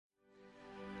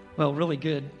Well, really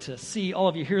good to see all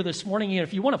of you here this morning. And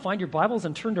if you want to find your Bibles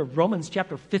and turn to Romans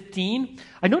chapter 15,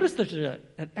 I noticed there's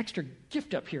an extra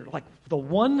gift up here, like the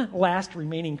one last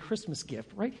remaining Christmas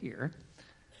gift right here.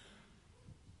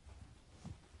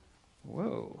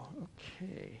 Whoa,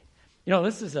 okay. You know,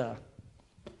 this is a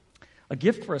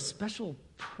gift for a special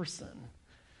person.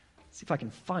 Let's see if I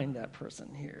can find that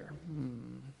person here.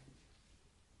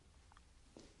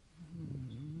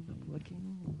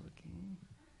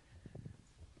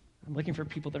 I'm looking for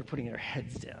people that are putting their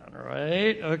heads down,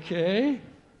 right? Okay.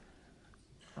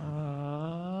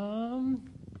 I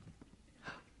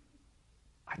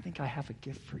think I have a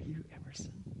gift for you,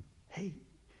 Emerson. Hey,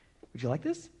 would you like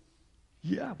this?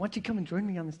 Yeah, why don't you come and join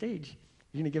me on the stage?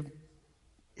 You're going to give,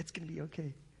 it's going to be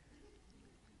okay.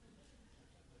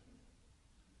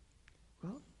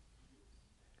 Well,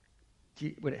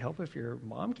 would it help if your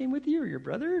mom came with you or your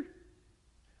brother?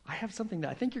 I have something that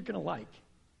I think you're going to like.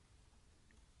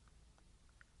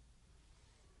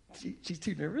 She's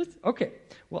too nervous? Okay.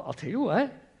 Well, I'll tell you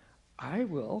what.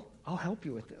 I'll help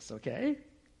you with this, okay?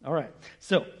 All right.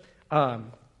 So,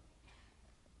 can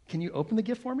you open the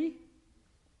gift for me?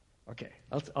 Okay.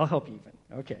 I'll help you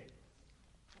even. Okay.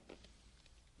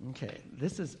 Okay.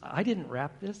 I didn't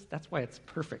wrap this. That's why it's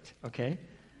perfect, okay?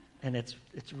 And it's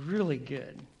really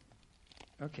good.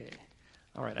 Okay.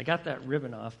 All right. I got that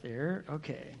ribbon off there.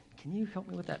 Okay. Can you help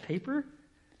me with that paper?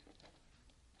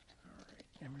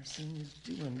 Emerson,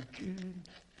 you're doing good.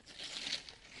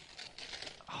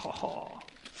 Oh,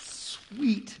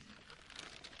 sweet.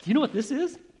 Do you know what this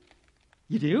is?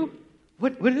 You do?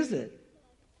 What is it?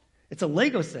 It's a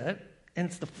Lego set, and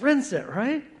it's the Friends set,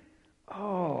 right?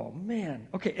 Oh, man.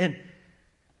 Okay, and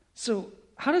so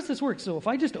how does this work? So if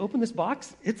I just open this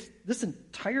box, this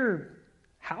entire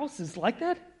house is like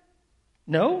that?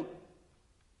 No?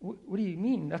 What do you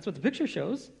mean? That's what the picture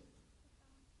shows.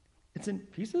 It's in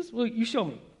pieces? Well, you show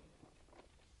me.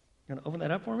 You want to open that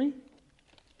up for me?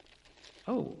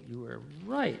 Oh, you were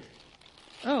right.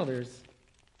 Oh, there's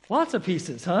lots of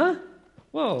pieces, huh?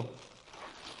 Whoa.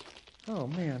 Oh,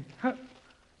 man.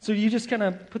 So you just kind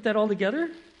of put that all together?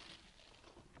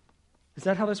 Is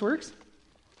that how this works?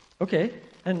 Okay.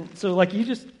 And so, like,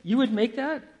 you would make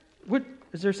that?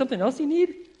 Is there something else you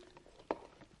need?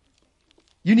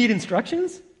 You need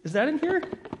instructions? Is that in here?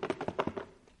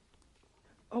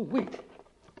 Oh, wait.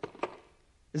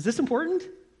 Is this important?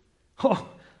 Oh,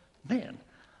 man.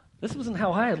 This wasn't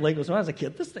how I had Legos when I was a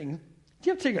kid. This thing, do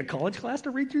you have to take a college class to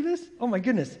read through this? Oh, my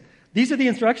goodness. These are the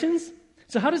instructions?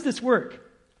 So how does this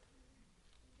work?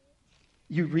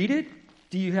 You read it?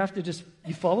 Do you have to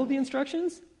you follow the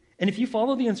instructions? And if you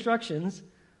follow the instructions,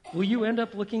 will you end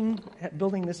up looking at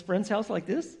building this friend's house like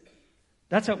this?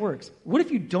 That's how it works. What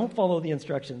if you don't follow the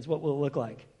instructions? What will it look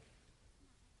like?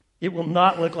 It will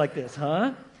not look like this,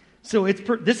 huh? So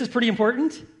this is pretty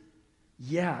important?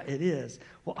 Yeah, it is.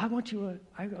 Well, I want you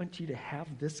to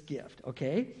have this gift,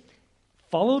 okay?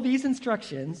 Follow these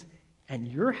instructions, and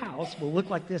your house will look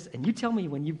like this. And you tell me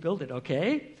when you build it,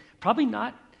 okay? Probably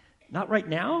not right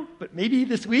now, but maybe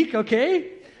this week,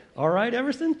 okay? All right,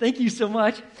 Emerson, thank you so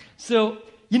much. So,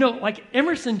 like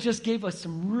Emerson just gave us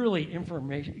some really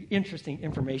interesting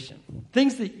information,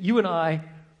 things that you and I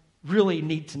really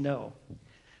need to know.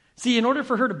 See, in order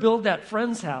for her to build that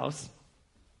friend's house,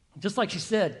 just like she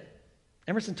said,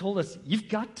 Emerson told us, you've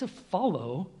got to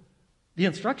follow the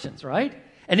instructions, right?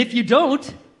 And if you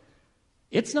don't,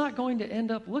 it's not going to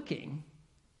end up looking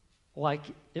like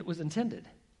it was intended.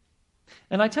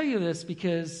 And I tell you this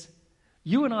because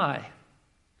you and I,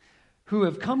 who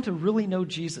have come to really know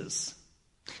Jesus,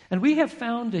 and we have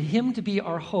found him to be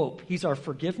our hope. He's our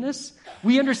forgiveness.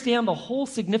 We understand the whole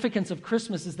significance of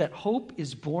Christmas is that hope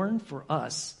is born for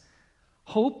us.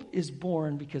 Hope is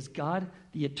born because God,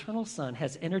 the eternal Son,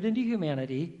 has entered into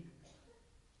humanity,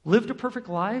 lived a perfect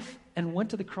life, and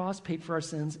went to the cross, paid for our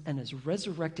sins, and is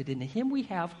resurrected. In him we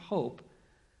have hope.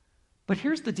 But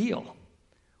here's the deal.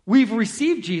 We've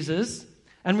received Jesus,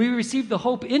 and we received the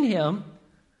hope in him,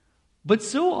 but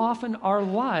so often our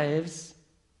lives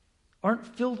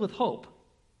aren't filled with hope.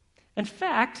 In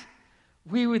fact,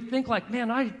 we would think like,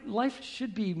 man, life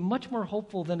should be much more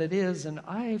hopeful than it is, and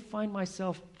I find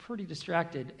myself pretty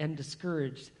distracted and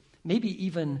discouraged, maybe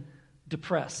even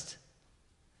depressed.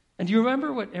 And do you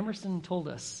remember what Emerson told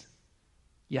us?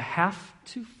 You have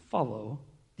to follow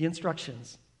the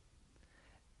instructions.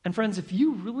 And friends, if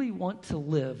you really want to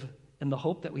live in the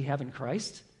hope that we have in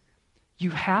Christ, you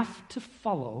have to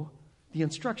follow the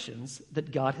instructions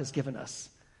that God has given us.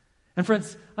 And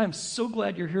friends, I'm so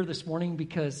glad you're here this morning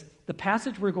because the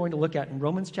passage we're going to look at in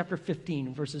Romans chapter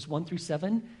 15, verses 1 through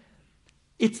 7,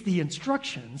 it's the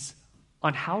instructions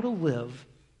on how to live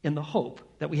in the hope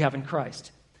that we have in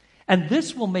Christ. And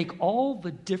this will make all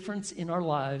the difference in our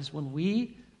lives when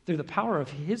we, through the power of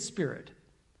His Spirit,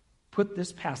 put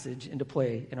this passage into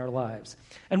play in our lives.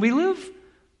 And we live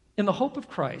in the hope of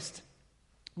Christ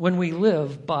when we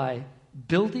live by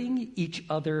building each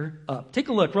other up. Take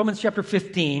a look, Romans chapter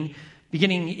 15,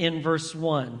 beginning in verse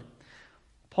 1.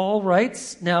 Paul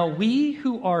writes, "Now we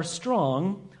who are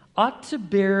strong ought to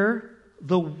bear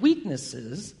the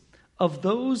weaknesses of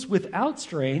those without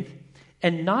strength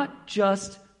and not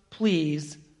just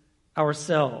please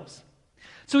ourselves."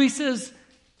 So he says,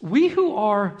 we who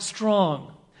are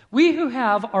strong, we who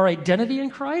have our identity in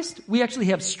Christ, we actually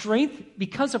have strength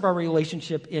because of our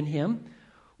relationship in Him.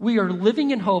 We are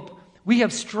living in hope. We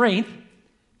have strength.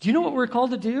 Do you know what we're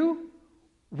called to do?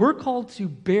 We're called to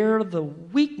bear the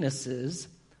weaknesses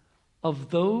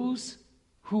of those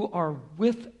who are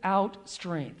without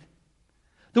strength.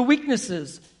 The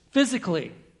weaknesses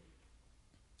physically,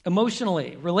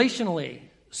 emotionally, relationally,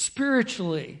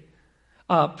 spiritually.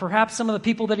 Perhaps some of the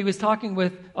people that he was talking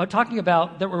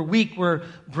about that were weak were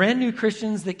brand new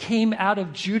Christians that came out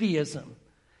of Judaism.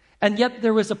 And yet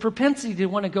there was a propensity to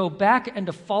want to go back and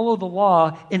to follow the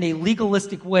law in a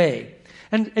legalistic way.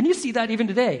 And you see that even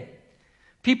today.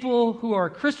 People who are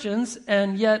Christians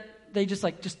and yet they just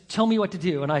tell me what to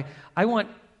do. And I want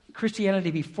Christianity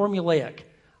to be formulaic.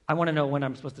 I want to know when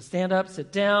I'm supposed to stand up,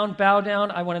 sit down, bow down.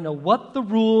 I want to know what the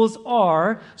rules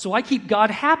are so I keep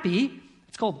God happy.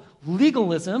 It's called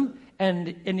legalism.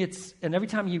 And every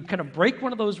time you kind of break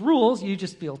one of those rules, you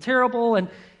just feel terrible and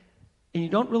you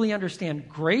don't really understand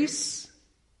grace.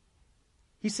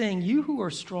 He's saying, you who are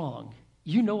strong,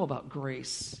 you know about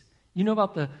grace. You know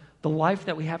about the life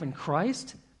that we have in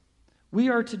Christ. We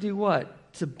are to do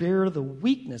what? To bear the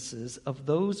weaknesses of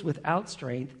those without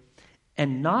strength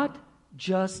and not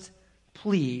just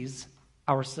please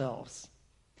ourselves.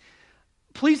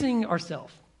 Pleasing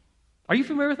ourselves. Are you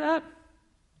familiar with that?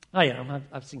 I am.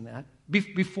 I've seen that.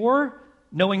 Before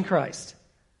knowing Christ,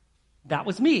 that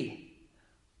was me.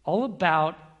 All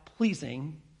about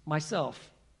pleasing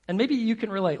myself. And maybe you can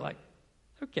relate,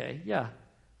 okay, yeah,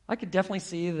 I could definitely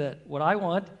see that what I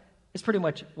want is pretty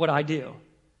much what I do.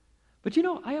 But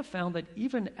I have found that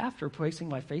even after placing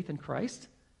my faith in Christ,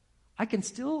 I can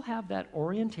still have that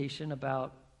orientation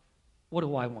about what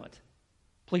do I want?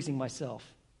 Pleasing myself.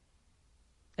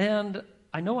 And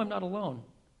I know I'm not alone.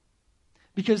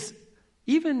 Because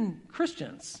even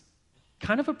Christians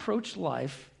kind of approach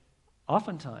life,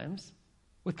 oftentimes,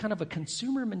 with kind of a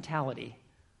consumer mentality.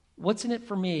 What's in it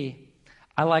for me?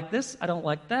 I like this, I don't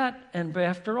like that, and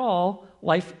after all,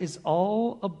 life is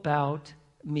all about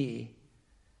me.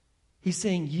 He's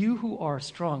saying, you who are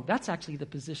strong, that's actually the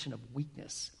position of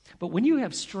weakness. But when you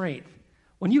have strength,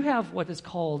 when you have what is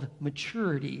called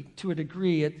maturity to a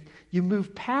degree, you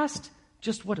move past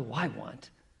just what do I want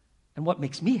and what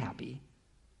makes me happy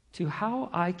to how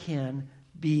I can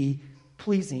be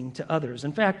pleasing to others.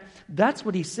 In fact, that's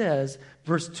what he says,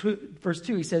 verse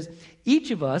 2, he says,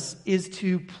 each of us is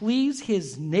to please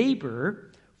his neighbor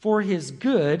for his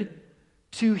good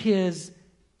to his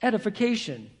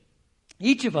edification.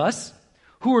 Each of us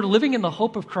who are living in the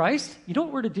hope of Christ, you know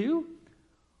what we're to do?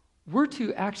 We're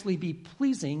to actually be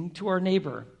pleasing to our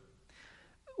neighbor.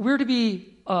 We're to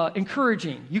be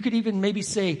encouraging. You could even maybe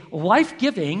say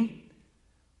life-giving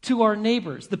to our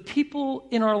neighbors, the people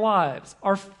in our lives,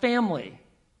 our family,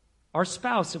 our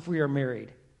spouse if we are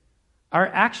married, our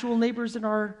actual neighbors in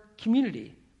our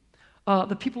community,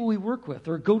 the people we work with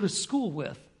or go to school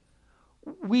with.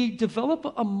 We develop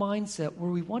a mindset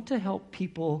where we want to help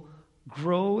people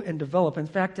grow and develop. In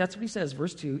fact, that's what he says,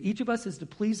 verse 2. Each of us is to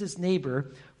please his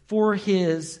neighbor for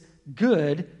his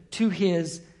good to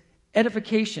his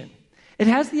edification. It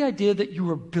has the idea that you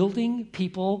are building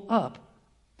people up.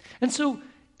 And so,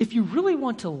 if you really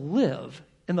want to live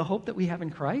in the hope that we have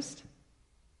in Christ,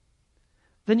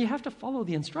 then you have to follow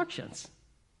the instructions.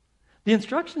 The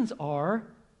instructions are,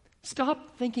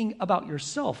 stop thinking about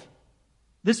yourself.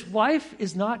 This life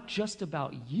is not just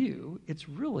about you. It's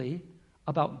really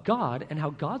about God and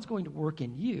how God's going to work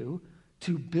in you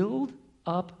to build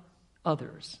up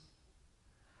others.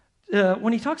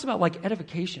 When he talks about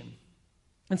edification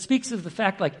and speaks of the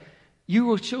fact you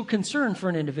will show concern for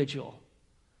an individual,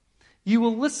 you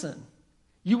will listen,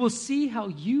 you will see how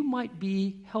you might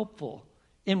be helpful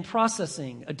in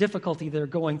processing a difficulty they're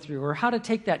going through or how to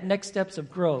take that next steps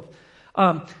of growth,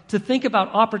 to think about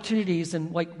opportunities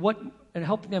and and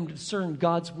helping them discern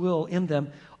God's will in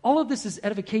them. All of this is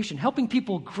edification, helping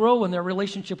people grow in their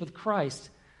relationship with Christ.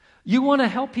 You want to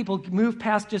help people move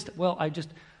past I just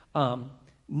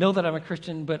know that I'm a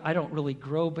Christian, but I don't really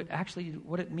grow, but actually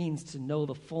what it means to know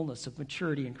the fullness of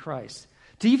maturity in Christ.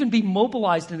 to even be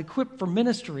mobilized and equipped for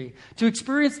ministry, to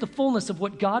experience the fullness of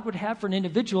what God would have for an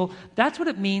individual, that's what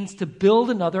it means to build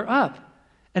another up.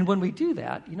 And when we do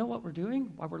that, you know what we're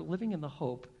doing? Why we're living in the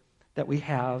hope that we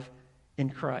have in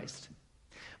Christ.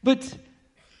 But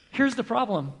here's the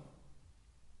problem.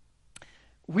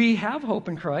 We have hope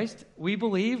in Christ. We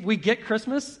believe, we get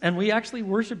Christmas, and we actually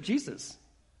worship Jesus.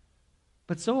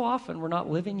 But so often we're not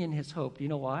living in his hope. Do you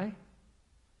know why?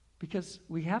 Because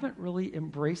we haven't really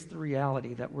embraced the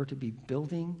reality that we're to be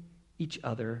building each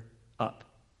other up.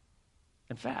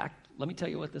 In fact, let me tell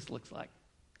you what this looks like.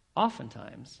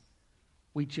 Oftentimes,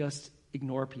 we just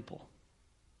ignore people,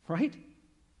 right?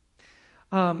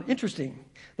 Interesting.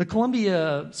 The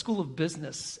Columbia School of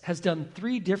Business has done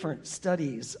 3 different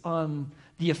studies on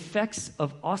the effects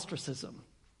of ostracism,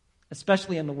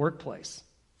 especially in the workplace.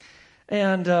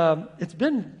 And it's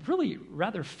been really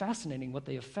rather fascinating what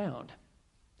they have found.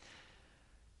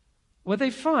 What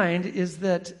they find is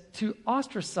that to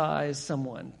ostracize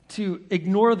someone, to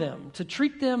ignore them, to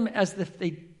treat them as if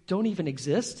they don't even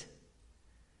exist,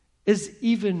 is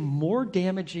even more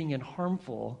damaging and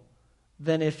harmful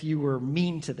than if you were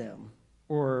mean to them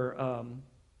or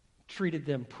treated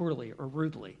them poorly or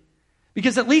rudely.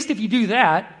 Because at least if you do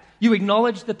that, you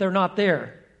acknowledge that they're not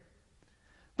there.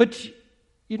 But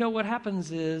you know what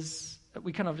happens is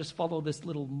we kind of just follow this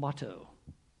little motto.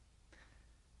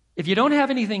 If you don't have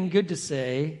anything good to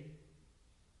say,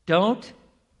 don't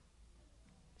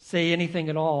say anything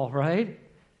at all, right?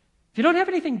 If you don't have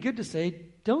anything good to say,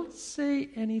 don't say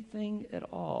anything at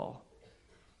all.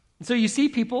 And so you see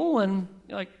people and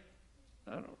you're like,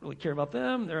 I don't really care about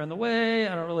them. They're in the way.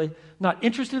 Not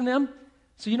interested in them.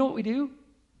 So you know what we do?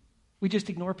 We just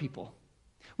ignore people.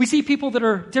 We see people that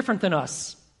are different than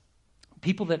us.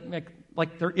 People that make,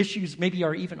 like their issues maybe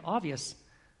are even obvious.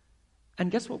 And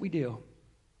guess what we do?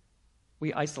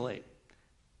 We isolate.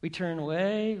 We turn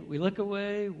away. We look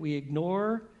away. We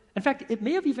ignore. In fact, it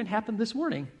may have even happened this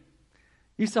morning.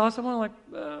 You saw someone like,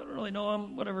 I don't really know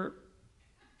him, whatever.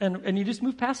 And you just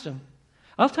move past them.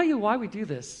 I'll tell you why we do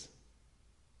this.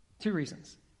 2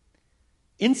 reasons.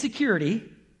 Insecurity.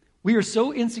 We are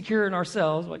so insecure in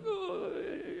ourselves, like, oh,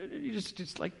 you're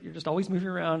just always moving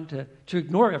around to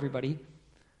ignore everybody.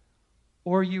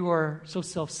 Or you are so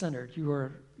self-centered.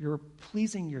 You're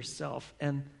pleasing yourself,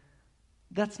 and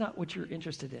that's not what you're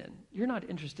interested in. You're not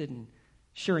interested in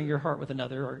sharing your heart with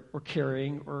another or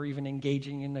caring or even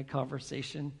engaging in a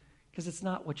conversation because it's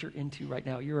not what you're into right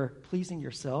now. You're pleasing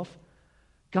yourself.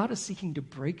 God is seeking to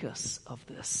break us of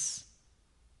this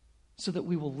so that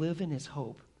we will live in his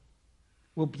hope.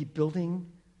 We'll be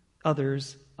building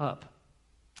others up.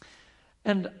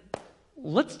 And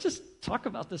let's just talk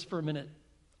about this for a minute.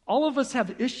 All of us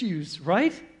have issues,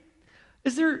 right?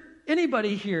 Is there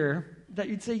anybody here that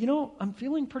you'd say, I'm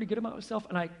feeling pretty good about myself,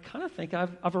 and I kind of think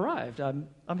I've arrived. I'm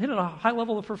hitting a high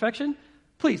level of perfection?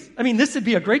 Please, this would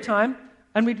be a great time.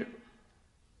 And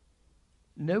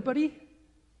nobody?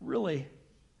 Really?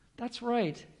 That's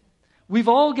right. We've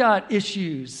all got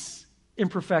issues,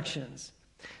 imperfections.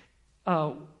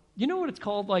 You know what it's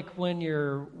called, like when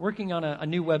you're working on a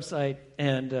new website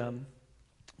and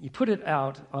you put it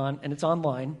out and it's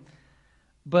online,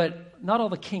 but not all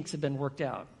the kinks have been worked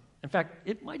out. In fact,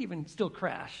 it might even still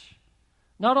crash.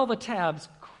 Not all the tabs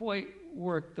quite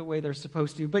work the way they're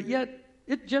supposed to, but yet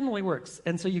it generally works.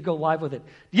 And so you go live with it.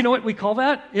 Do you know what we call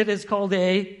that? It is called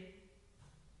a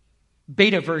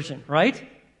beta version, right?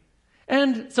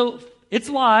 And so it's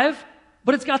live,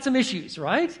 but it's got some issues,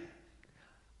 right?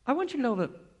 I want you to know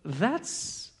that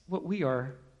that's what we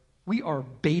are. We are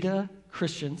beta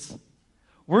Christians.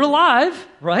 We're alive,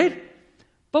 right?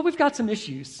 But we've got some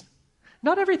issues.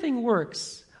 Not everything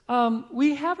works.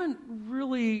 We haven't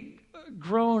really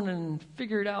grown and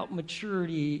figured out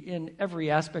maturity in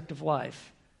every aspect of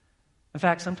life. In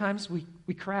fact, sometimes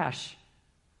we crash.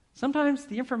 Sometimes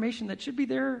the information that should be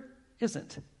there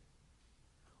isn't.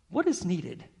 What is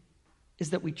needed is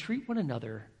that we treat one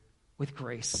another with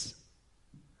grace.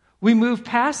 We move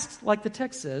past, like the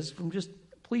text says, from just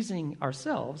pleasing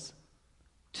ourselves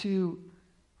to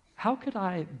how could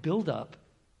I build up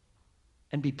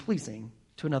and be pleasing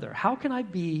to another? How can I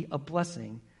be a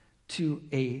blessing to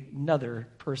another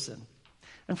person?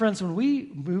 And friends, when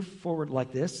we move forward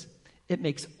like this, it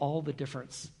makes all the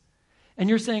difference. And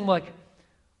you're saying, like,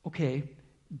 okay,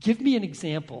 give me an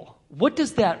example. What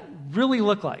does that really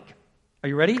look like? Are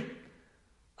you ready?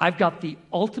 I've got the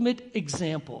ultimate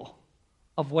example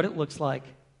of what it looks like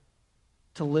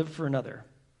to live for another,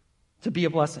 to be a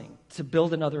blessing, to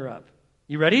build another up.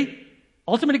 You ready?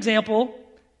 Ultimate example,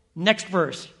 next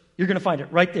verse. You're going to find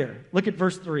it right there. Look at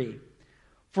verse 3.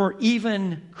 For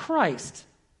even Christ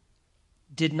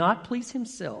did not please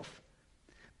himself,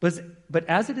 but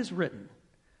as it is written,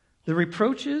 the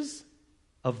reproaches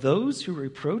of those who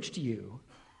reproached you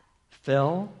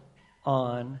fell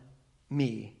on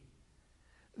me.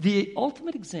 The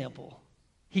ultimate example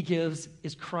he gives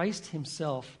is Christ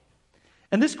himself.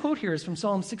 And this quote here is from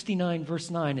Psalm 69, verse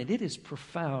 9, and it is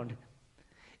profound.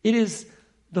 It is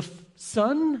the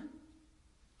Son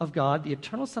of God, the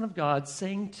eternal Son of God,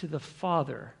 saying to the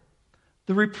Father,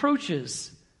 the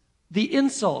reproaches, the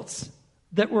insults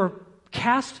that were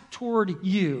cast toward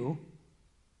you,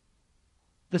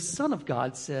 the Son of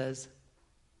God says,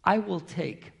 I will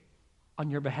take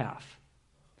on your behalf.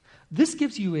 This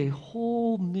gives you a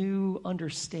whole new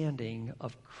understanding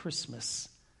of Christmas.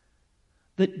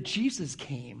 That Jesus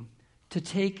came to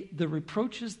take the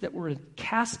reproaches that were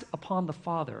cast upon the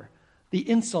Father, the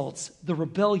insults, the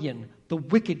rebellion, the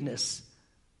wickedness,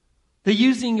 the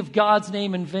using of God's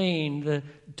name in vain, the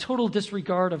total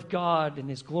disregard of God and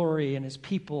his glory and his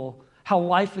people, how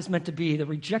life is meant to be, the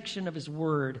rejection of his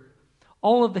word,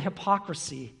 all of the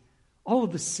hypocrisy, all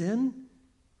of the sin.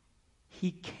 He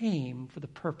came for the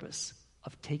purpose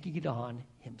of taking it on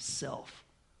himself.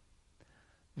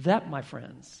 That, my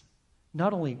friends,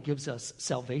 not only gives us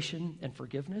salvation and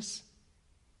forgiveness,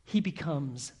 he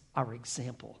becomes our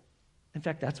example. In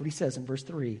fact, that's what he says in verse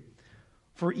 3.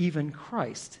 For even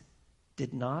Christ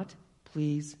did not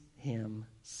please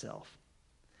himself.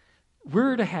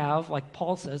 We're to have, like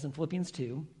Paul says in Philippians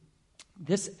 2,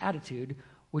 this attitude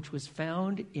which was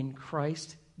found in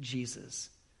Christ Jesus.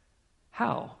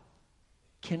 How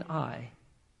can I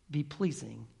be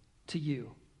pleasing to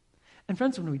you? And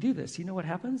friends, when we do this, you know what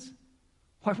happens?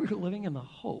 Why, we're living in the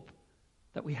hope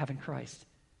that we have in Christ.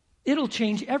 It'll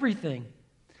change everything.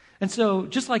 And so,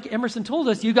 just like Emerson told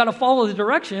us, you got to follow the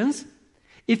directions.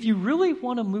 If you really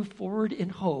want to move forward in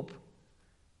hope,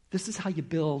 this is how you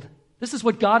build. This is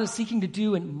what God is seeking to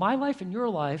do in my life and your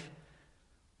life.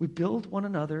 We build one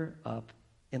another up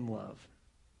in love.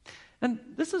 And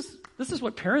this is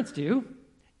what parents do,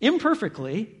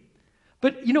 imperfectly.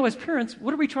 But, as parents,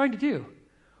 what are we trying to do?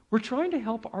 We're trying to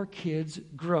help our kids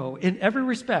grow in every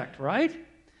respect, right?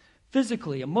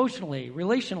 Physically, emotionally,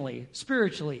 relationally,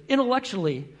 spiritually,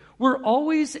 intellectually. We're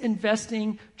always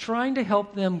investing, trying to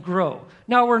help them grow.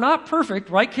 Now, we're not perfect,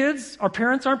 right, kids? Our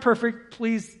parents aren't perfect.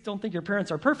 Please don't think your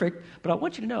parents are perfect. But I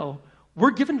want you to know,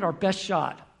 we're giving it our best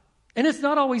shot. And it's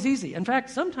not always easy. In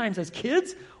fact, sometimes as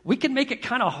kids, we can make it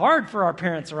kind of hard for our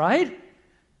parents, right?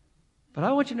 But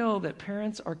I want you to know that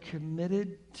parents are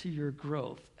committed to your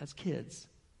growth as kids.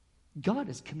 God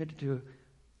is committed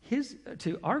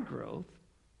to our growth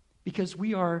because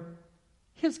we are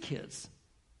his kids.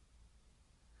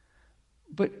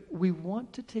 But we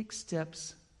want to take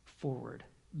steps forward,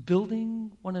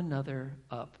 building one another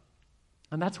up.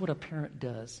 And that's what a parent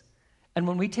does. And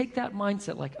when we take that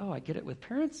mindset like, oh, I get it with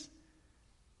parents,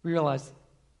 we realize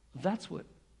that's what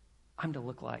I'm to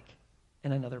look like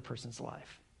in another person's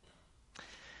life.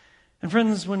 And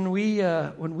friends, when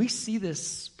we see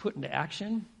this put into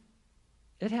action,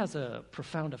 it has a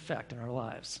profound effect in our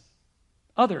lives.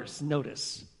 Others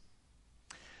notice.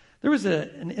 There was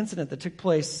an incident that took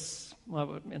place.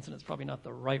 Well, incident's probably not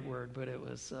the right word, but it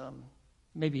was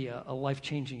maybe a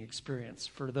life-changing experience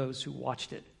for those who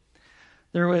watched it.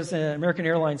 There was an American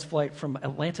Airlines flight from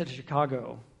Atlanta to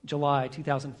Chicago, July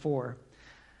 2004.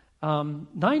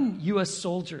 9 U.S.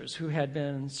 soldiers who had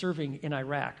been serving in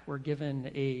Iraq were given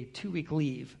a 2-week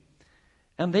leave,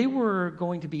 and they were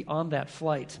going to be on that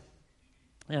flight.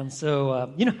 And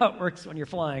so, you know how it works when you're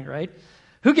flying, right?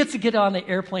 Who gets to get on the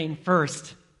airplane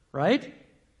first, right?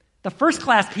 The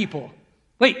first-class people.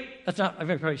 Wait, that's not, I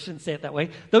probably shouldn't say it that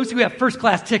way. Those who have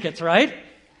first-class tickets, right?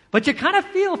 But you kind of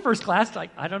feel first class,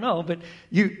 like, I don't know, but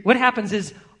what happens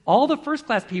is all the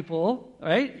first-class people,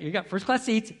 right? You got first-class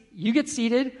seats, you get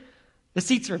seated. The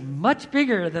seats are much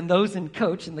bigger than those in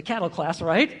coach in the cattle class,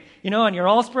 right? And you're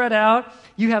all spread out.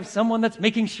 You have someone that's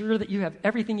making sure that you have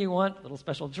everything you want, little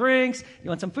special drinks. You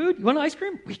want some food? You want ice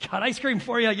cream? We got ice cream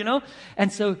for you, And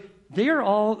so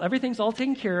everything's all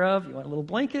taken care of. You want a little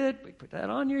blanket? We put that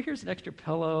on you. Here's an extra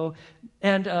pillow.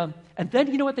 And then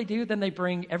you know what they do? Then they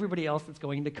bring everybody else that's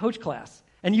going into coach class.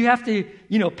 And you have to,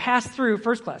 pass through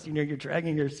first class. You're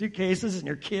dragging your suitcases and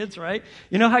your kids, right?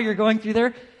 You know how you're going through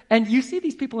there? And you see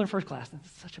these people in first class, and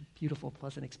it's such a beautiful,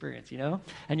 pleasant experience,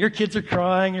 And your kids are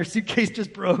crying, your suitcase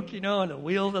just broke, and the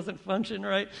wheel doesn't function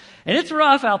right. And it's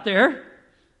rough out there.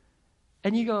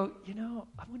 And you go,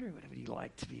 I'm wondering what it would be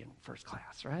like to be in first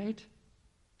class, right?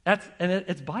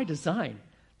 It's by design.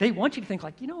 They want you to think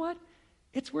like, you know what?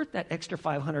 It's worth that extra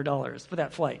 $500 for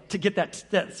that flight to get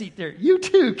that seat there. You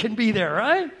too can be there,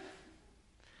 right?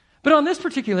 But on this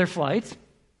particular flight,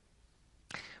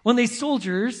 when these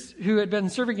soldiers who had been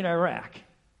serving in Iraq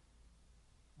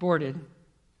boarded,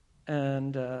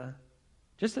 and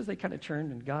just as they kind of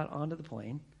turned and got onto the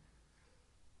plane,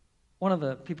 one of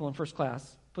the people in first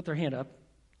class put their hand up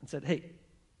and said, "Hey,"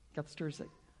 got the steward, said,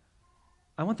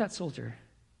 "I want that soldier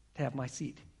to have my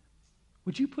seat.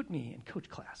 Would you put me in coach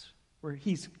class where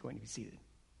he's going to be seated?"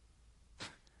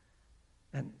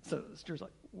 And so the steward's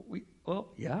like,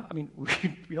 "Well, yeah, I mean, we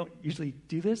don't usually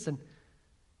do this."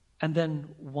 And then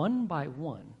one by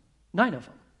one, 9 of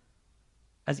them,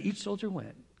 as each soldier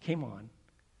came on,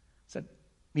 said,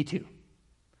 "Me too.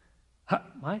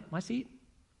 My seat?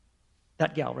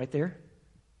 That gal right there,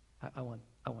 I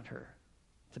want her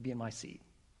to be in my seat."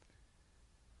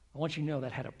 I want you to know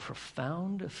that had a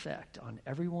profound effect on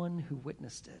everyone who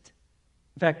witnessed it.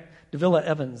 In fact, Davila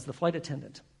Evans, the flight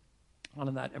attendant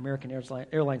on that American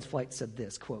Airlines flight, said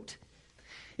this, quote,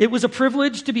 "It was a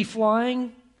privilege to be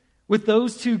flying with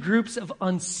those two groups of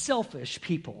unselfish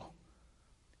people,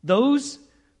 those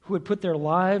who would put their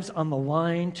lives on the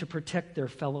line to protect their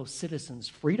fellow citizens'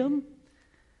 freedom,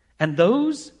 and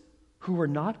those who were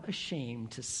not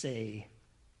ashamed to say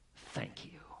thank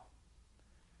you."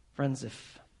 Friends,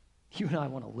 if you and I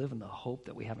want to live in the hope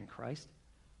that we have in Christ,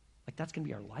 like that's going to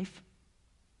be our life,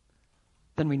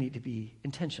 then we need to be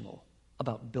intentional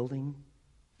about building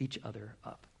each other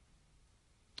up.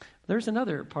 There's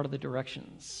another part of the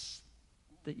directions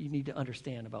that you need to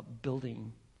understand about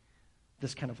building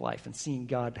this kind of life and seeing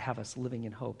God have us living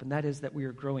in hope, and that is that we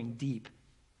are growing deep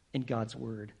in God's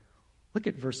word. Look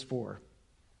at verse 4.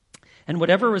 "And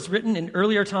whatever was written in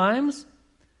earlier times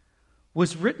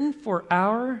was written for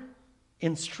our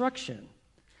instruction,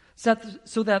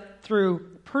 so that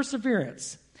through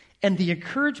perseverance and the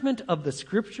encouragement of the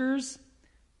Scriptures,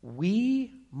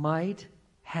 we might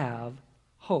have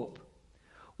hope."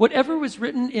 Whatever was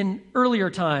written in earlier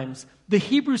times, the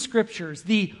Hebrew Scriptures,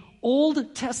 the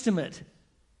Old Testament,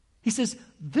 he says,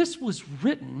 this was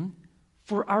written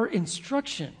for our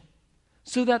instruction,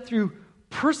 so that through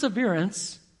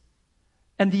perseverance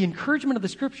and the encouragement of the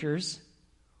Scriptures,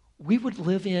 we would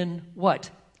live in what?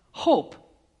 Hope.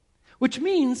 Which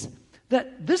means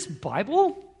that this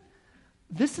Bible,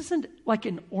 this isn't like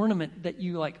an ornament that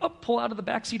you pull out of the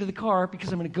backseat of the car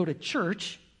because I'm going to go to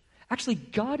church. Actually,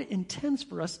 God intends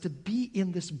for us to be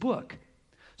in this book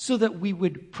so that we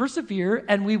would persevere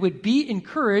and we would be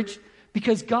encouraged,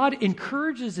 because God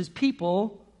encourages his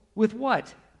people with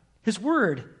what? His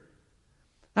word.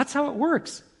 That's how it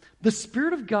works. The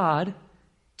Spirit of God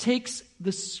takes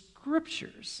the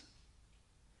Scriptures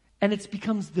and it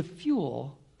becomes the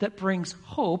fuel that brings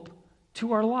hope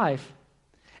to our life.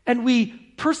 And we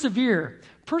persevere.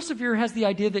 Persevere has the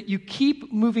idea that you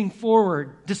keep moving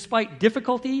forward despite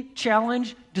difficulty,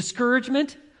 challenge,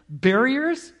 discouragement,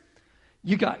 barriers.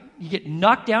 You get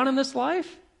knocked down in this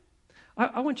life.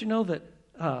 I want you to know that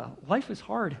life is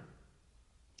hard,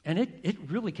 and it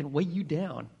really can weigh you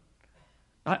down.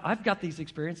 I've got these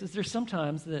experiences. There's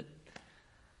sometimes that,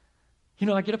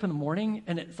 I get up in the morning,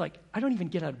 and it's like I don't even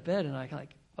get out of bed, and I'm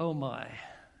like, oh my.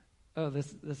 Oh,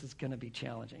 this is going to be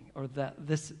challenging, or that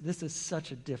this is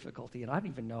such a difficulty, and I don't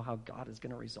even know how God is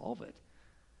going to resolve it.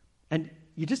 And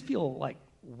you just feel like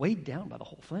weighed down by the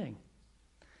whole thing.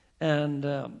 And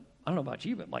I don't know about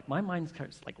you, but my mind's kind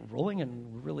of rolling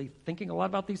and really thinking a lot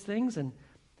about these things. And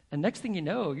next thing you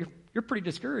know, you're pretty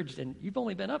discouraged, and you've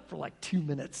only been up for 2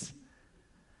 minutes.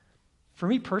 For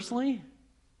me personally,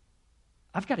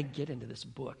 I've got to get into this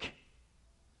book.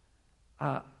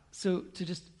 So to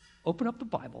just open up the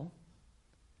Bible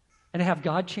and have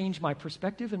God change my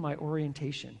perspective and my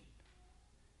orientation.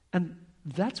 And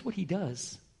that's what he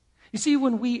does. You see,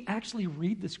 when we actually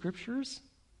read the Scriptures,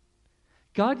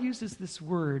 God uses this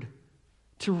word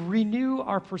to renew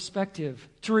our perspective,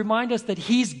 to remind us that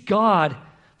he's God.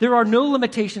 There are no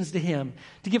limitations to him,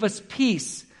 to give us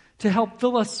peace, to help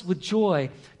fill us with joy,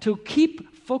 to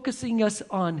keep focusing us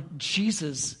on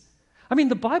Jesus. I mean,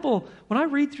 the Bible, when I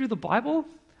read through the Bible,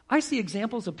 I see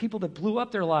examples of people that blew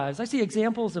up their lives. I see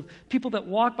examples of people that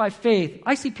walked by faith.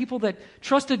 I see people that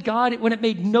trusted God when it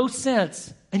made no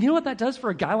sense. And you know what that does for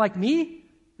a guy like me?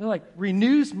 It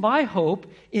renews my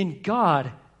hope in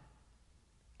God.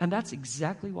 And that's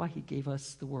exactly why he gave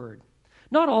us the Word.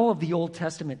 Not all of the Old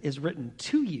Testament is written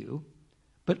to you,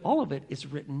 but all of it is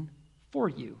written for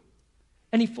you.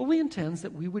 And he fully intends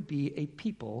that we would be a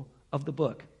people of the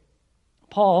book.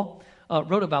 Paul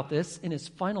wrote about this in his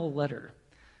final letter.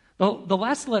 The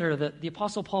last letter that the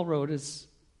Apostle Paul wrote is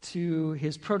to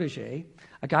his protege,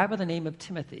 a guy by the name of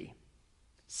Timothy,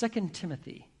 2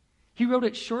 Timothy. He wrote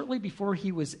it shortly before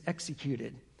he was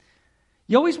executed.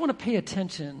 You always want to pay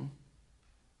attention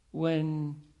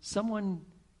when someone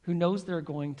who knows they're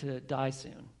going to die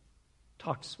soon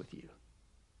talks with you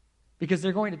because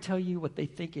they're going to tell you what they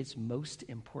think is most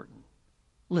important.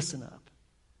 Listen up.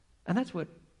 And that's what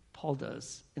Paul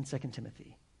does in 2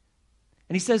 Timothy.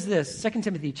 And he says this, 2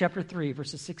 Timothy chapter 3,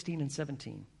 verses 16 and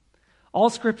 17. All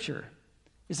Scripture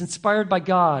is inspired by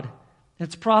God, and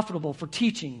it's profitable for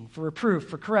teaching, for reproof,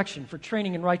 for correction, for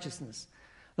training in righteousness,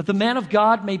 that the man of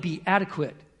God may be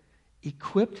adequate,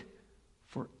 equipped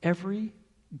for every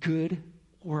good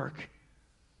work.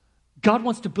 God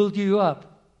wants to build you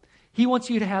up. He wants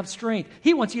you to have strength.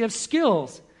 He wants you to have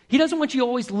skills. He doesn't want you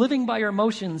always living by your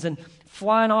emotions and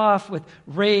flying off with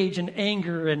rage and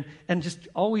anger and just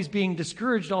always being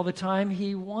discouraged all the time.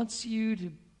 He wants you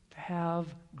to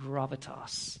have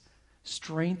gravitas,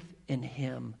 strength in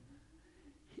Him.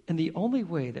 And the only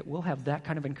way that we'll have that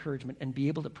kind of encouragement and be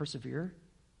able to persevere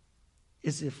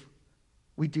is if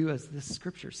we do as this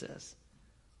scripture says.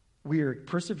 We are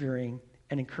persevering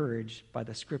and encouraged by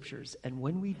the scriptures. And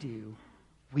when we do,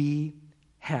 we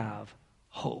have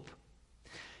hope.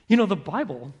 You know, the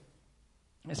Bible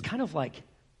is kind of like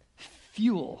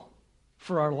fuel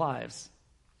for our lives.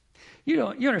 You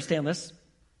know, you understand this.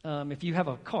 If you have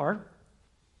a car,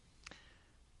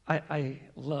 I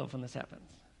love when this happens.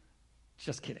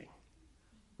 Just kidding.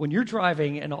 When you're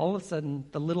driving and all of a sudden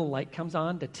the little light comes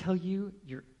on to tell you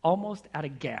you're almost out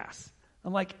of gas.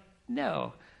 I'm like,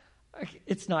 no,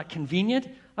 it's not convenient.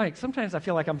 Sometimes I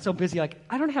feel like I'm so busy, like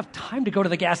I don't have time to go to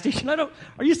the gas station. Are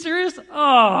you serious?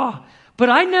 Oh, but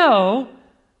I know,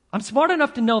 I'm smart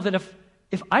enough to know that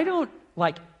if I don't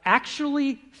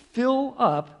actually fill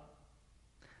up,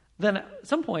 then at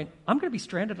some point I'm going to be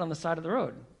stranded on the side of the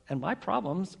road and my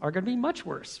problems are going to be much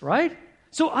worse, right?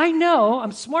 So I know,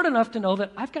 I'm smart enough to know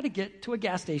that I've got to get to a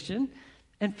gas station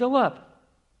and fill up.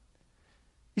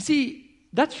 You see,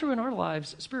 that's true in our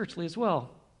lives spiritually as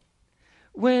well.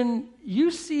 When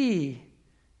you see,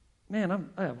 man,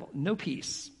 I have no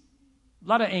peace, a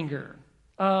lot of anger.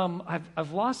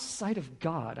 I've lost sight of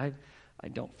God. I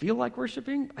don't feel like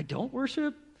worshiping. I don't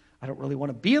worship. I don't really want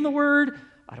to be in the Word.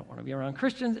 I don't want to be around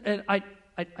Christians. And I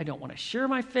don't want to share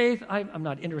my faith. I'm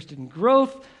not interested in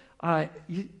growth. I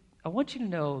want you to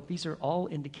know these are all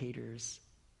indicators,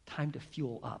 time to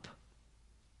fuel up.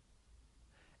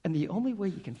 And the only way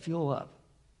you can fuel up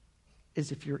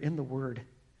is if you're in the Word.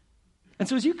 And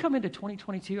so as you come into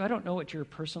 2022, I don't know what your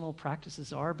personal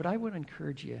practices are, but I would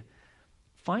encourage you,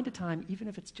 find a time, even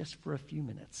if it's just for a few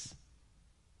minutes,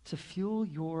 to fuel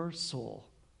your soul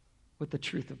with the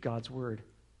truth of God's Word.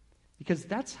 Because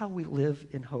that's how we live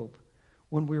in hope,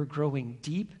 when we're growing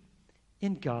deep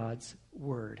in God's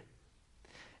Word.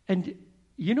 And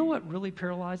you know what really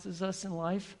paralyzes us in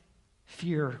life?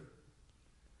 Fear.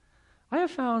 I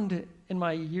have found in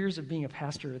my years of being a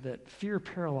pastor that fear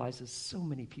paralyzes so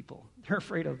many people. They're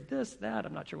afraid of this, that,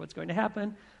 I'm not sure what's going to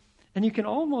happen. And you can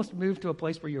almost move to a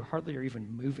place where you hardly are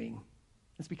even moving.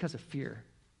 It's because of fear.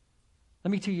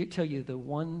 Let me tell you the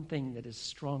one thing that is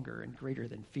stronger and greater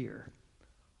than fear.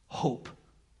 Hope.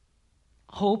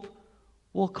 Hope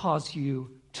will cause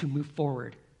you to move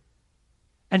forward.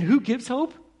 And who gives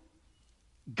hope?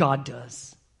 God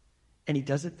does. And He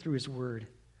does it through His Word.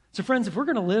 So friends, if we're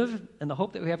going to live in the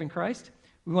hope that we have in Christ,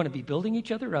 we want to be building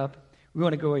each other up. We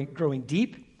want to go growing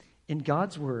deep in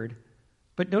God's Word.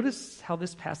 But notice how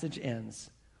this passage ends.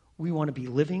 We want to be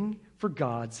living for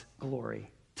God's glory.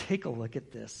 Take a look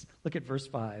at this. Look at verse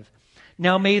 5.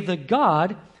 Now may the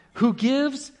God who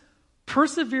gives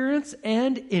perseverance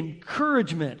and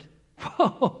encouragement.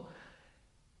 Whoa.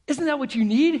 Isn't that what you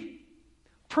need?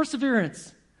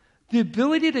 Perseverance. The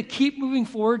ability to keep moving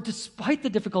forward despite the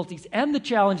difficulties and the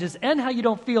challenges and how you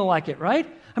don't feel like it, right?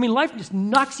 I mean, life just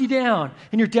knocks you down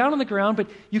and you're down on the ground, but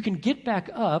you can get back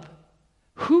up.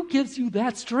 Who gives you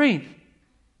that strength?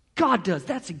 God does.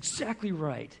 That's exactly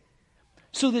right.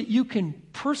 So that you can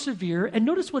persevere. And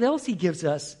notice what else He gives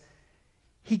us.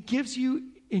 He gives you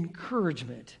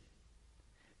encouragement.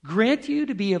 Grant you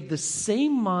to be of the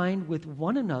same mind with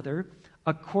one another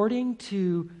according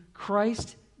to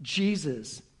Christ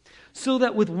Jesus, so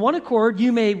that with one accord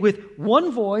you may with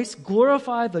one voice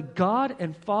glorify the God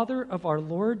and Father of our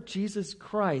Lord Jesus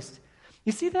Christ.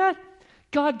 You see that?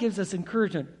 God gives us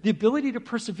encouragement, the ability to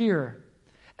persevere.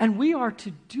 And we are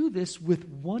to do this with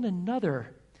one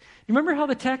another. You remember how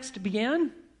the text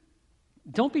began?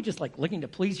 Don't be just looking to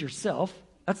please yourself.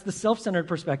 That's the self-centered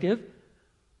perspective.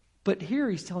 But here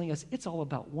He's telling us it's all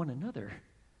about one another.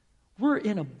 We're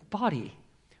in a body.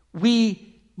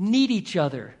 We need each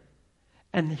other.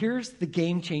 And here's the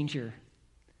game changer.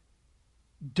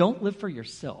 Don't live for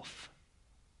yourself.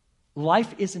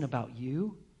 Life isn't about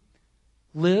you.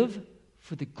 Live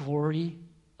for the glory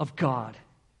of God.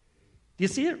 Do you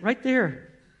see it? Right there.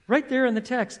 Right there in the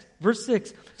text. Verse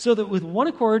 6. So that with one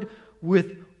accord,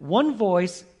 with one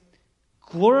voice,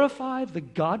 glorify the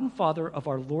God and Father of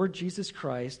our Lord Jesus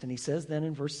Christ. And he says then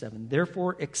in verse 7,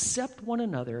 therefore accept one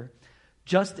another,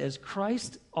 just as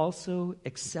Christ also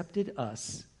accepted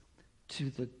us to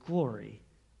the glory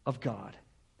of God.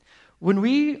 When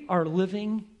we are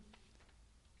living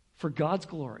for God's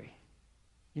glory,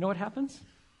 you know what happens?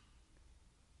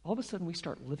 All of a sudden we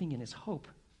start living in his hope,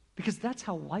 because that's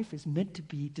how life is meant to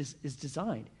be, is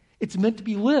designed. It's meant to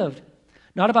be lived.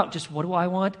 Not about just, what do I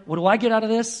want? What do I get out of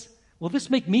this? Will this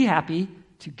make me happy?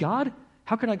 To God,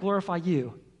 how can I glorify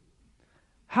you?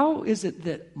 How is it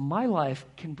that my life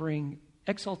can bring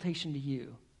exaltation to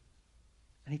you?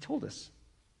 And he told us,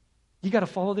 you got to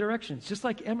follow the directions. Just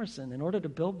like Emerson, in order to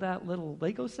build that little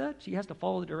Lego set, she has to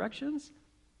follow the directions.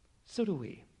 So do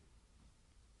we.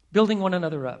 Building one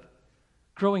another up,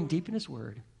 growing deep in his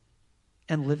word,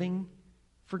 and living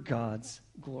for God's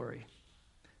glory.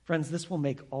 Friends, this will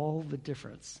make all the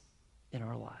difference in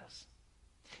our lives.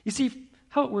 You see,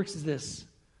 how it works is this.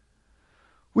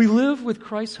 We live with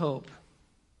Christ's hope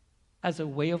as a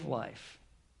way of life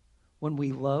when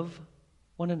we love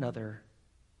one another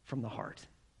from the heart.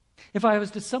 If I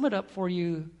was to sum it up for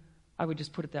you, I would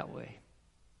just put it that way.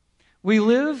 We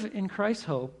live in Christ's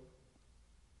hope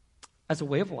as a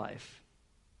way of life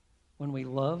when we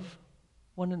love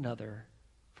one another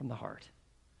from the heart.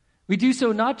 We do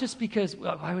so not just because,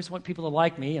 well, I always want people to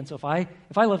like me, and so if I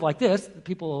live like this,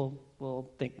 people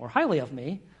will think more highly of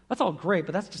me. That's all great,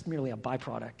 but that's just merely a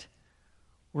byproduct.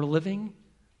 We're living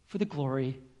for the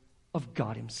glory of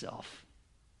God himself.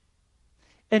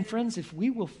 And friends, if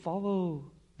we will follow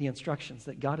the instructions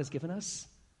that God has given us,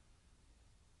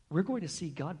 we're going to see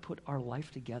God put our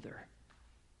life together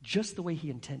just the way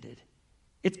he intended.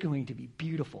 It's going to be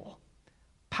beautiful,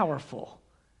 powerful,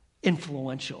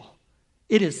 influential.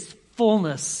 It is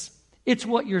fullness. It's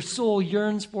what your soul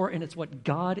yearns for, and it's what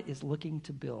God is looking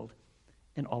to build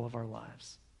in all of our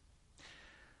lives.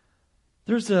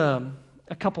 There's a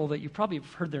couple that you probably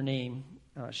have heard their name,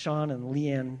 Sean and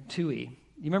Leanne Toohey.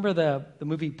 You remember the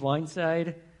movie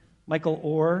Blindside? Michael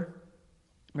Orr,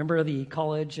 remember the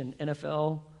college and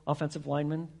NFL offensive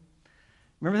lineman?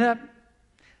 Remember that?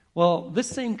 Well, this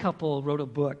same couple wrote a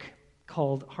book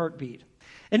called Heartbeat.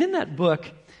 And in that book,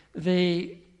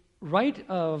 they write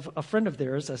of a friend of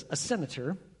theirs, a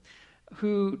senator,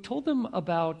 who told them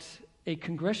about a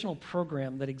congressional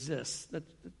program that exists.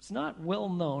 It's not well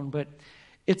known, but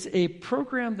it's a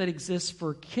program that exists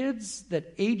for kids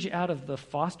that age out of the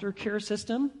foster care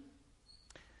system,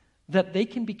 that they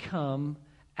can become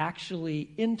actually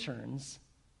interns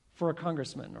for a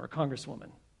congressman or a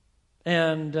congresswoman.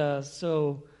 And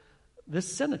so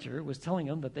this senator was telling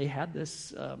them that they had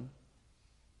this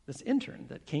intern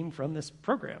that came from this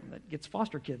program that gets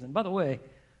foster kids. And by the way,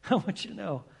 I want you to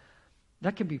know,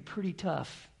 that can be pretty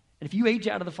tough. And if you age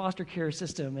out of the foster care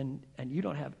system and you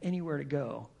don't have anywhere to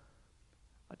go,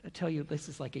 I tell you, this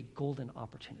is like a golden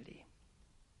opportunity.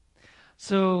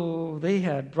 So they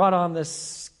had brought on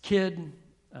this kid,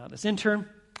 this intern.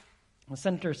 The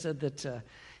senator said that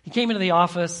he came into the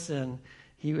office and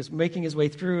he was making his way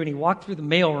through, and he walked through the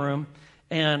mailroom,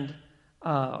 and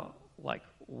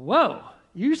whoa,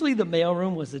 usually the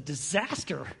mailroom was a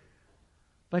disaster.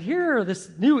 But here, this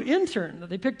new intern that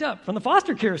they picked up from the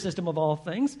foster care system of all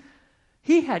things,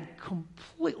 he had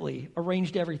completely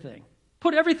arranged everything,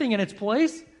 put everything in its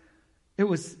place. It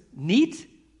was neat,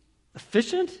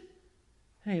 efficient.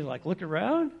 And he looked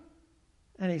around,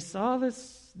 and he saw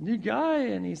this new guy,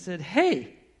 and he said,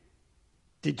 "Hey,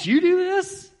 did you do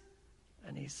this?"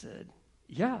 And he said,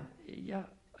 yeah,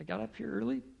 I got up here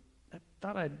early. I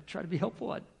thought I'd try to be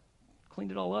helpful. I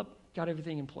cleaned it all up, got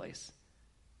everything in place.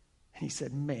 And he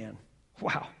said, man,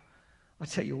 wow, I'll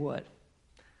tell you what,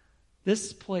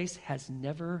 this place has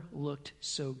never looked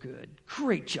so good.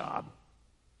 Great job.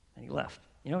 And he left.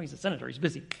 He's a senator. He's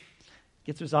busy.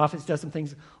 Gets to his office, does some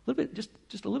things. A little bit,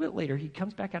 just a little bit later, he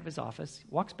comes back out of his office,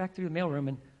 walks back through the mailroom,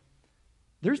 and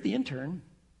there's the intern,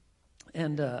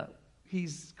 and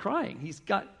he's crying. He's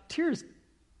got tears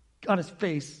on his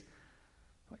face.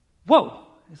 Whoa!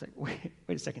 He's like, wait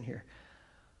a second here.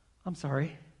 I'm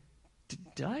sorry.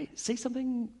 Did I say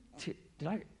something? Did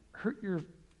I hurt your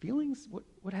feelings?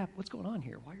 What happened? What's going on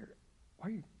here? Why are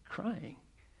you crying?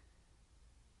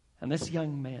 And this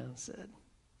young man said,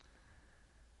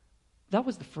 that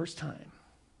was the first time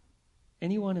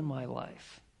anyone in my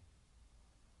life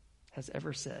has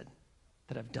ever said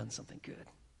that I've done something good.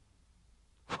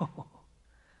 Whoa.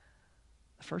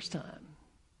 The first time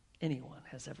anyone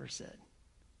has ever said,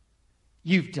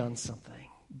 you've done something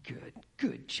good.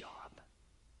 Good job.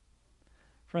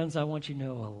 Friends, I want you to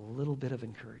know a little bit of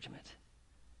encouragement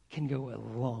can go a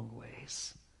long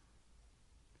ways.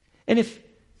 And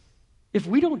if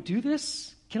we don't do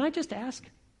this, can I just ask,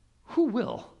 who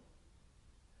will?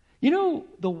 You know,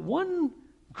 the one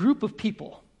group of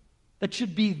people that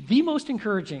should be the most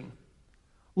encouraging,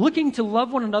 looking to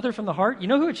love one another from the heart, you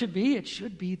know who it should be? It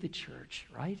should be the church,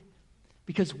 right?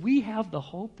 Because we have the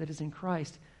hope that is in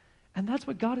Christ. And that's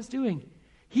what God is doing.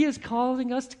 He is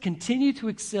calling us to continue to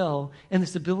excel in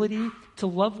this ability to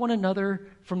love one another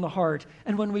from the heart.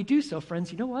 And when we do so,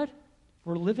 friends, you know what?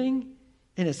 We're living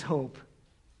in His hope.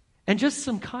 And just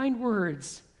some kind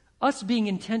words, us being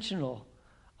intentional,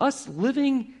 us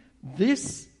living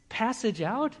this passage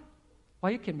out,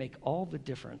 why, it can make all the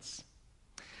difference.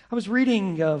 I was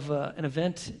reading of an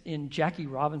event in Jackie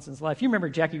Robinson's life. You remember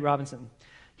Jackie Robinson.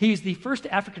 He's the first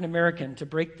African American to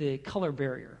break the color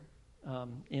barrier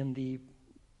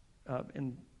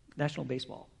in National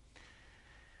Baseball.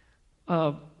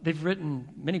 They've written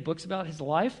many books about his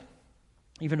life,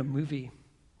 even a movie.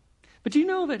 But do you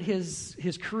know that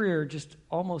his career just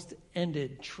almost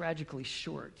ended tragically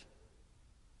short?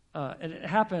 And it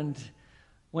happened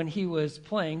when he was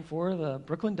playing for the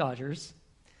Brooklyn Dodgers.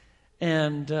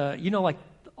 And, like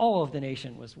all of the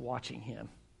nation was watching him.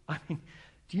 I mean,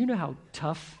 do you know how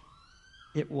tough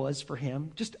it was for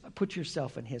him? Just put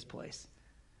yourself in his place.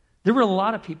 There were a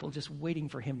lot of people just waiting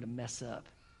for him to mess up.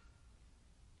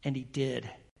 And he did.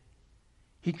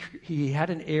 He had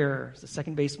an error as a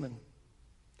second baseman.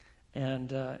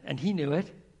 And he knew it.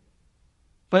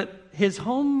 But his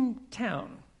hometown,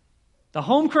 the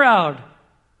home crowd,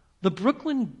 the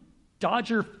Brooklyn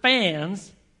Dodger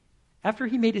fans, after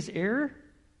he made his error,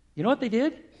 you know what they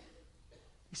did?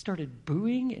 They started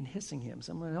booing and hissing him.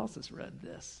 Someone else has read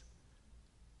this.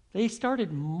 They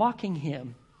started mocking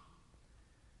him.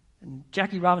 And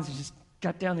Jackie Robinson just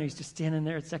got down there. He's just standing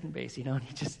there at second base, and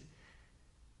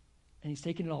he's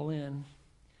taking it all in.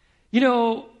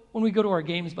 When we go to our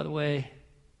games, by the way,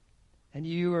 and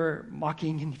you are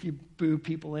mocking and if you boo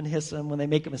people and hiss them when they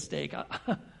make a mistake,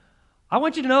 I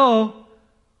want you to know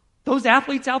those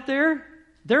athletes out there,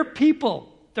 they're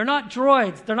people. They're not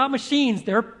droids. They're not machines.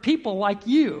 They're people like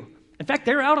you. In fact,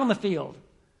 they're out on the field.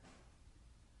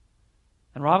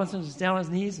 And Robinson is down on his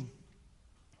knees, and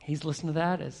he's listening to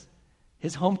that as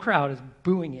his home crowd is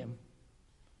booing him.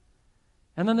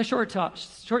 And then the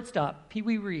shortstop, Pee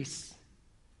Wee Reese,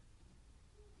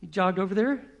 he jogged over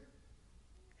there,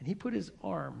 and he put his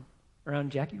arm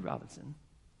around Jackie Robinson,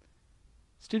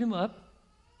 stood him up,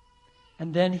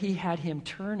 and then he had him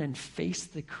turn and face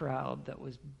the crowd that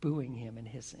was booing him and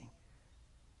hissing.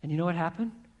 And you know what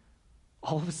happened?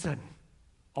 All of a sudden,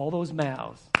 all those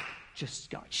mouths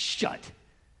just got shut.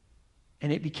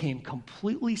 And it became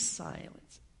completely silent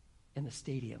in the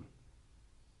stadium.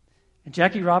 And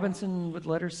Jackie Robinson would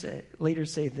later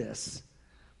say this: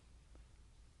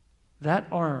 that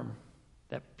arm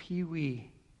that Pee Wee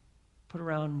put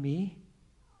around me,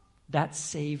 that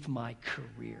saved my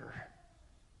career.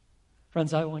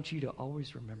 Friends, I want you to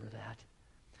always remember that.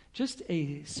 Just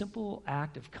a simple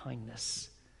act of kindness.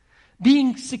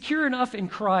 Being secure enough in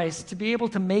Christ to be able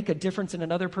to make a difference in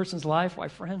another person's life, why,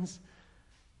 friends,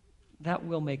 that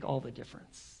will make all the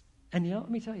difference. And let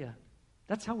me tell you,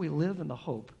 that's how we live in the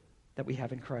hope that we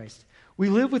have in Christ. We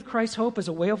live with Christ's hope as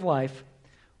a way of life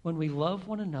when we love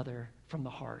one another from the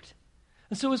heart.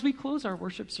 And so as we close our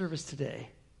worship service today,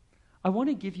 I want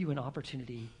to give you an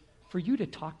opportunity for you to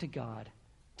talk to God,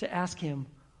 to ask Him,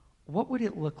 what would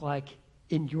it look like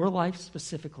in your life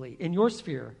specifically, in your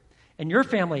sphere, in your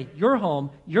family, your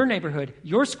home, your neighborhood,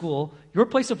 your school, your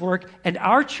place of work, and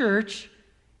our church,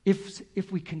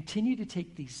 if we continue to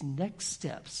take these next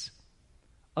steps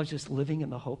of just living in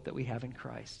the hope that we have in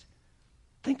Christ.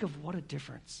 Think of what a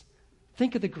difference.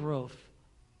 Think of the growth.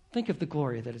 Think of the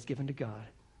glory that is given to God.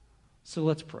 So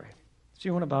let's pray. So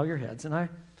you want to bow your heads, and I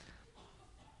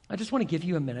just want to give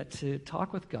you a minute to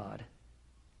talk with God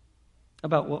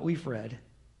about what we've read.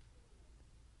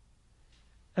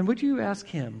 And would you ask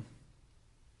Him,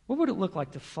 what would it look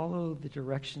like to follow the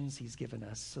directions He's given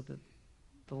us so that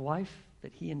the life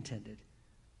that He intended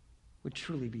would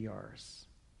truly be ours?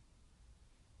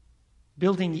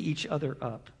 Building each other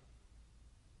up,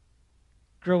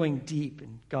 growing deep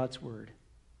in God's Word,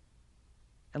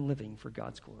 and living for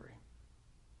God's glory.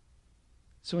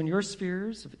 So in your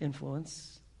spheres of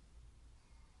influence,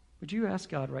 would you ask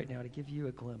God right now to give you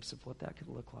a glimpse of what that could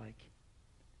look like,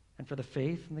 and for the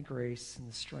faith and the grace and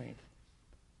the strength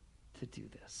to do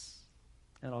this?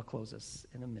 And I'll close us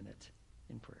in a minute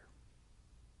in prayer.